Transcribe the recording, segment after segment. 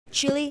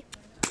Chili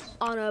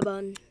on a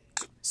bun.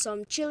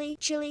 Some chili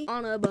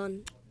on a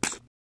bun.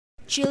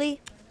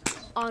 Chili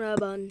on a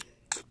bun.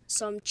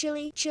 Some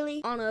chili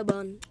on a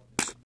bun.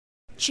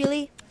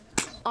 Chili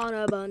on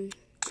a bun.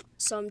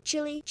 Some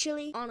chili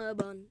on a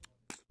bun.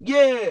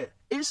 Yeah,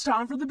 it's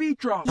time for the beat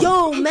drop.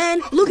 Yo,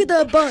 man, look at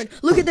the bun.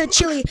 Look at the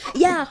chili.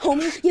 Yeah,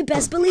 homie, you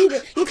best believe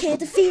it. You can't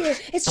defeat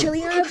it. It's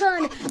chili on a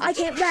bun. I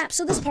can't rap,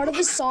 so this part of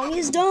the song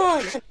is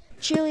done.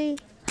 Chili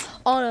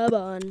on a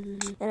bun.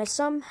 And I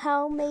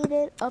somehow made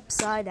it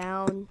upside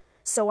down.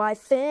 So I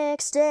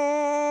fixed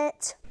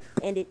it.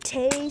 And it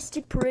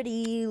tasted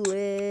pretty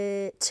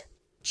lit.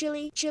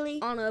 Chili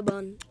on a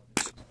bun.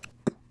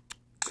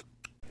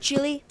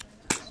 Chili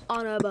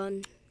on a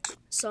bun.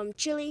 Some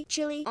chili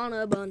on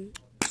a bun.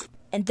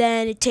 And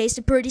then it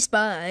tasted pretty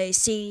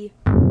spicy.